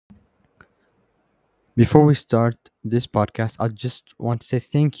Before we start this podcast, I just want to say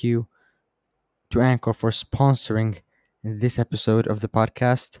thank you to Anchor for sponsoring this episode of the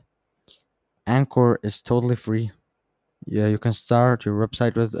podcast. Anchor is totally free. Yeah, you can start your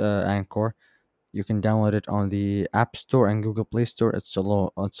website with Anchor. You can download it on the App Store and Google Play Store. It's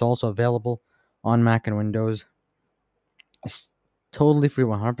also available on Mac and Windows. It's totally free,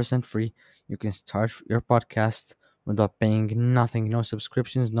 100% free. You can start your podcast without paying nothing, no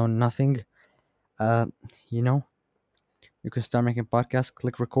subscriptions, no nothing. Uh, you know, you can start making podcasts,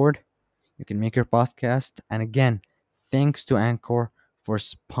 click record. You can make your podcast. And again, thanks to Anchor for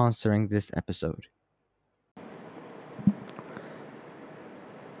sponsoring this episode.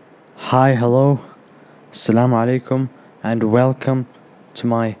 Hi, hello, assalamu alaikum, and welcome to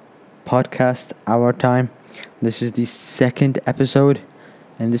my podcast, Our Time. This is the second episode.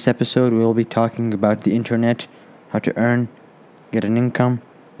 In this episode, we will be talking about the internet, how to earn, get an income,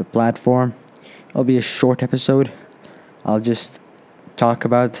 the platform. It'll be a short episode. I'll just talk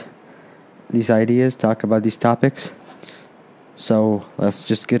about these ideas, talk about these topics. So let's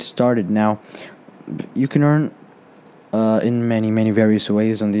just get started now. You can earn in many various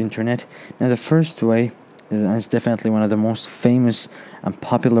ways on the internet. Now, the first way is definitely one of the most famous and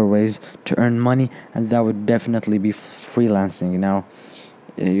popular ways to earn money, and that would definitely be freelancing. Now,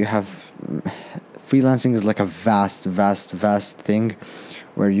 you have freelancing is like a vast thing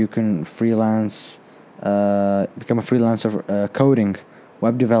where you can freelance, become a freelancer, coding,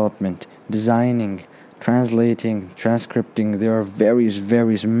 web development, designing, translating, transcripting. There are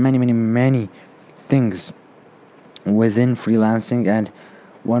various many things within freelancing, and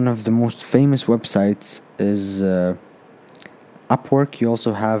one of the most famous websites is Upwork. You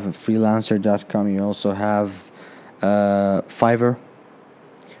also have freelancer.com. You also have Fiverr.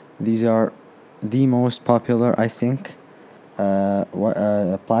 These are the most popular, I think,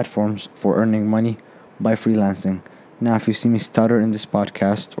 platforms for earning money by freelancing. Now, if you see me stutter in this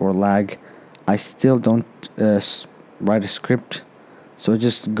podcast or lag, I still don't write a script, so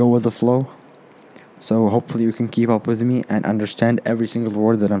just go with the flow. So hopefully you can keep up with me and understand every single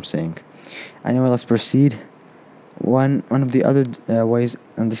word that I'm saying. Anyway, let's proceed. One of the other ways,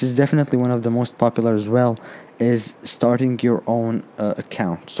 and this is definitely one of the most popular as well, is starting your own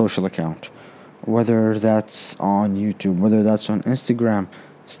account, social account. Whether that's on YouTube, whether that's on Instagram,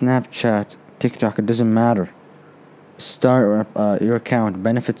 Snapchat, TikTok, it doesn't matter. Start your account,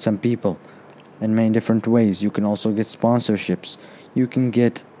 benefit some people in many different ways. You can also get sponsorships. You can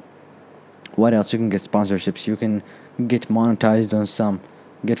get what else? You can get sponsorships. You can get monetized on some.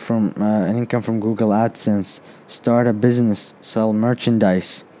 Get from an income from Google AdSense. Start a business. Sell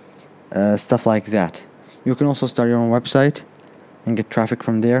merchandise. Stuff like that. You can also start your own website and get traffic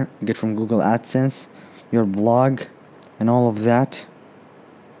from there. Get from Google AdSense, your blog, and all of that.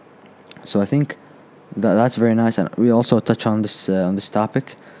 So I think that's very nice, and we also touch on this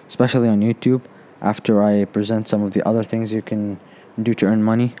topic, especially on YouTube. After I present some of the other things you can do to earn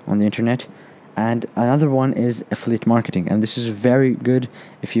money on the internet. And another one is affiliate marketing, and this is very good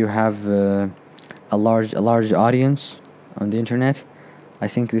if you have a large audience on the internet. I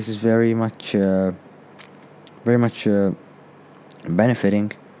think this is very much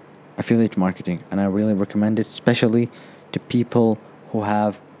benefiting affiliate marketing, and I really recommend it, especially to people who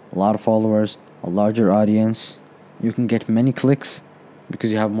have a lot of followers, a larger audience. You can get many clicks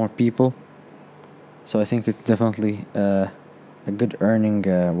because you have more people. So I think it's definitely a good earning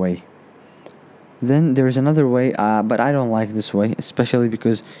way. Then there is another way, but I don't like this way, especially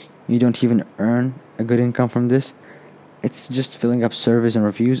because you don't even earn a good income from this. It's just filling up surveys and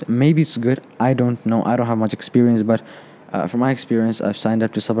reviews. Maybe it's good. I don't know. I don't have much experience, but from my experience, I've signed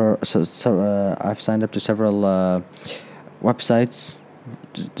up to several. I've signed up to several websites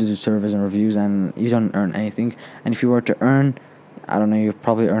to do surveys and reviews, and you don't earn anything. And if you were to earn, I don't know, you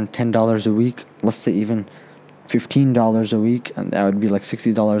probably earn $10 a week. Let's say even $15 a week, and that would be like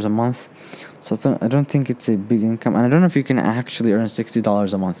 $60 a month. So I don't think it's a big income, and I don't know if you can actually earn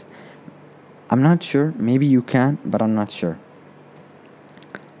 $60 a month. I'm not sure. Maybe you can, but I'm not sure.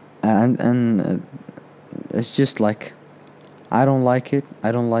 And it's just like, I don't like it.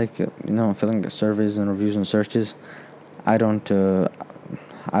 I don't like filling surveys and reviews and searches. I don't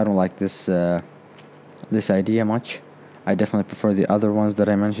like this idea much. I definitely prefer the other ones that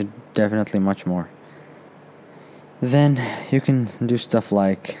I mentioned, definitely much more. Then you can do stuff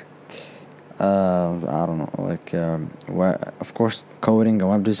like I don't know, like of course, coding and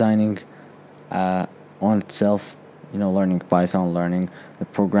web designing on itself. Learning Python, learning the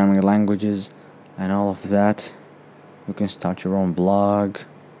programming languages, and all of that. You can start your own blog.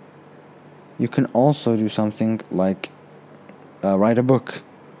 You can also do something like write a book.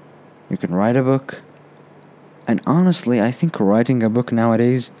 You can write a book, And honestly, I think writing a book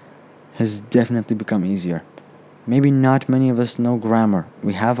nowadays has definitely become easier. Maybe not many of us know grammar.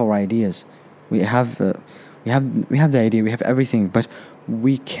 We have our ideas. We have we have the idea. We have everything, but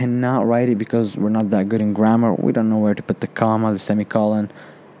we cannot write it because we're not that good in grammar. We don't know where to put the comma, the semicolon,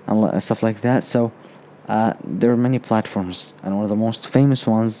 and stuff like that. So there are many platforms, and one of the most famous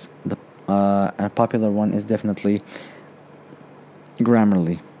ones, the and popular one, is definitely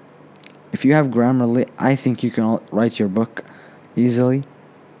Grammarly. If you have Grammarly, I think you can write your book easily.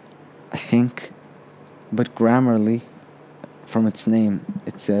 I think, but Grammarly, from its name,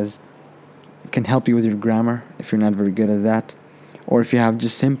 it says can help you with your grammar if you're not very good at that, or if you have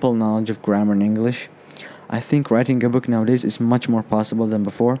just simple knowledge of grammar in English. I think writing a book nowadays is much more possible than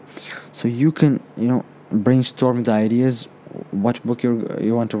before. So you can, brainstorm the ideas, what book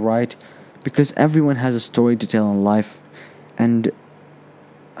you want to write, because everyone has a story to tell in life, and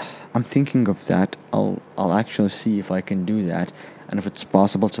I'm thinking of that. I'll actually see if I can do that, and if it's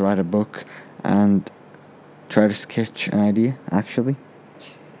possible to write a book and try to sketch an idea actually.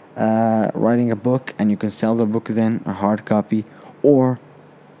 Writing a book, and you can sell the book then, a hard copy, or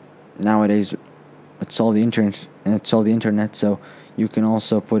nowadays it's all the internet, so you can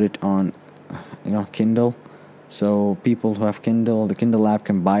also put it on Kindle, so people who have Kindle, the Kindle app,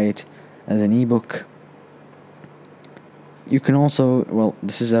 can buy it as an ebook. You can also, well,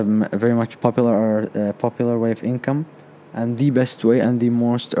 this is a very much popular way of income, and the best way and the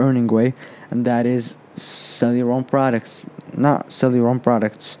most earning way, and that is sell your own products. Not sell your own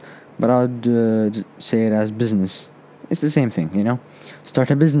products, but I'd say it as business. It's the same thing. Start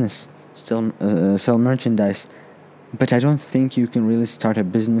a business, still sell merchandise. But I don't think you can really start a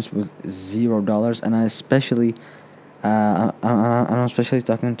business with $0, and I'm especially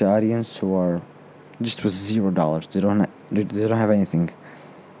talking to audience who are just with $0. They don't have anything.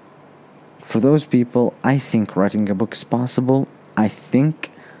 For those people, I think writing a book is possible. I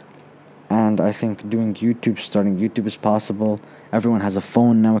think starting YouTube is possible. Everyone has a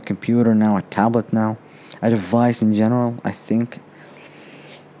phone now, a computer now, a tablet now, a device in general, I think.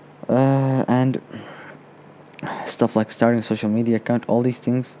 And stuff like starting a social media account, all these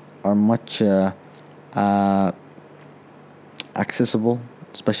things are much uh, accessible,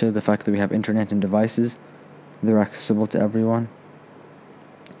 especially the fact that we have internet and devices. They're accessible to everyone.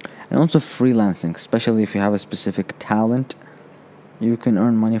 And also freelancing, especially if you have a specific talent, you can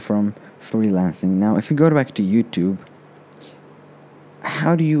earn money from freelancing. Now, if you go back to YouTube,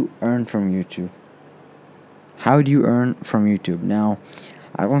 how do you earn from YouTube? Now,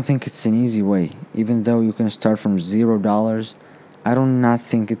 I don't think it's an easy way. Even though you can start from $0, I do not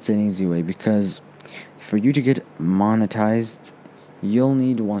think it's an easy way, because for you to get monetized, you'll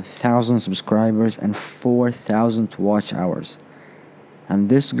need 1,000 subscribers and 4,000 watch hours. And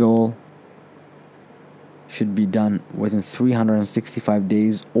this goal should be done within 365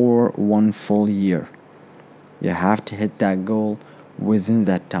 days or 1 full year. You have to hit that goal within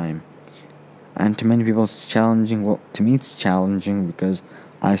that time. And to many people it's challenging. Well, to me it's challenging because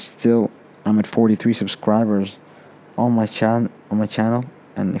I'm at 43 subscribers on my channel.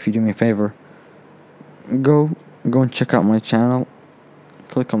 And if you do me a favor, go and check out my channel.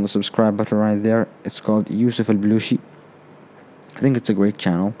 Click on the subscribe button right there. It's called Yusuf Al Blushi. I think it's a great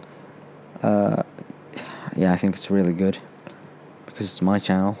channel. Yeah, I think it's really good because it's my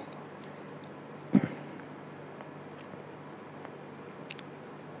channel.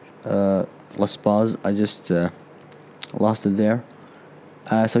 Let's pause. I just lost it there.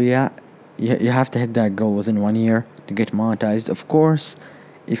 So yeah, you have to hit that goal within 1 year to get monetized. Of course,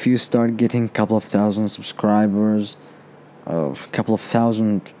 if you start getting a couple of thousand subscribers, a couple of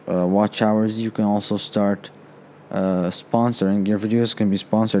thousand watch hours, you can also start sponsoring. Your videos can be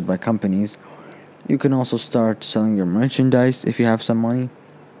sponsored by companies. You can also start selling your merchandise if you have some money.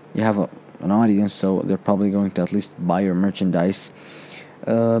 You have an audience, so they're probably going to at least buy your merchandise.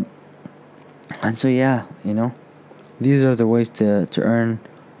 And so yeah, these are the ways to earn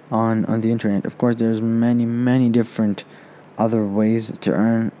on the internet. Of course, there's many different other ways to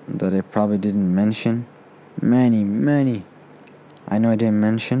earn that I probably didn't mention. Many I know I didn't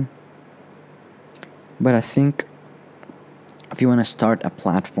mention. But I think if you want to start a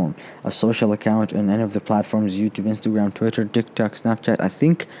platform, a social account in any of the platforms, YouTube, Instagram, Twitter, TikTok, Snapchat, I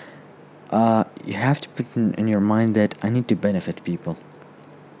think you have to put in your mind that I need to benefit people.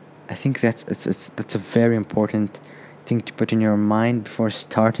 I think that's a very important thing to put in your mind before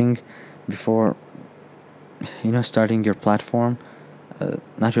starting your platform,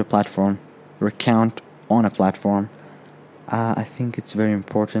 not your platform, your account on a platform. I think it's very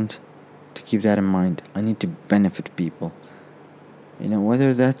important to keep that in mind. I need to benefit people.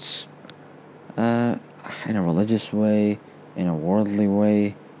 Whether that's in a religious way, in a worldly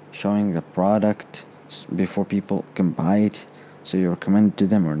way, showing the product before people can buy it, so you recommend it to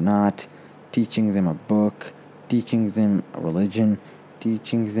them or not, teaching them a book, teaching them a religion,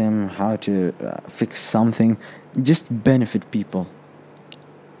 teaching them how to fix something, just benefit people.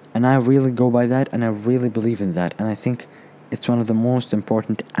 And I really go by that, and I really believe in that, and I think it's one of the most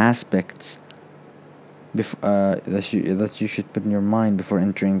important aspects that you should put in your mind before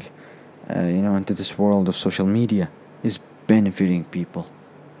entering, into this world of social media, is benefiting people.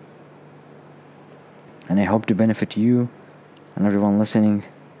 And I hope to benefit you and everyone listening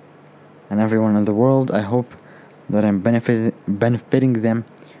and everyone in the world. I hope that I'm benefiting them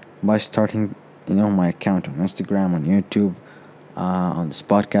by starting, my account on Instagram, on YouTube, on this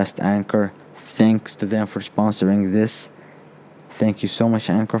podcast Anchor. Thanks to them for sponsoring this. Thank you so much,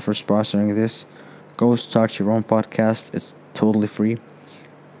 Anchor, for sponsoring this. Go start your own podcast. It's totally free.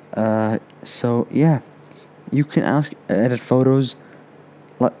 So yeah, you can edit photos.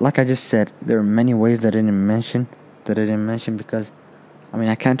 Like I just said, there are many ways that I didn't mention. Because,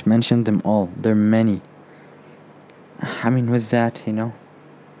 I can't mention them all. There are many. With that,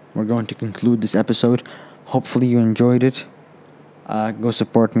 we're going to conclude this episode. Hopefully you enjoyed it. Go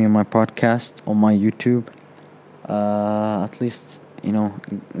support me on my podcast, on my YouTube. At least, go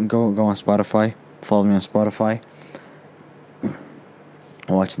on Spotify. Follow me on Spotify.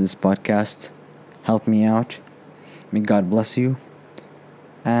 Watch this podcast. Help me out. May God bless you.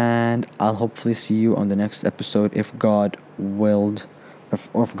 And I'll hopefully see you on the next episode if God willed.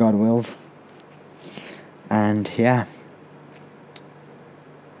 If God wills. And yeah.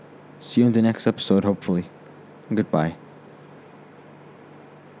 See you in the next episode, hopefully. Goodbye.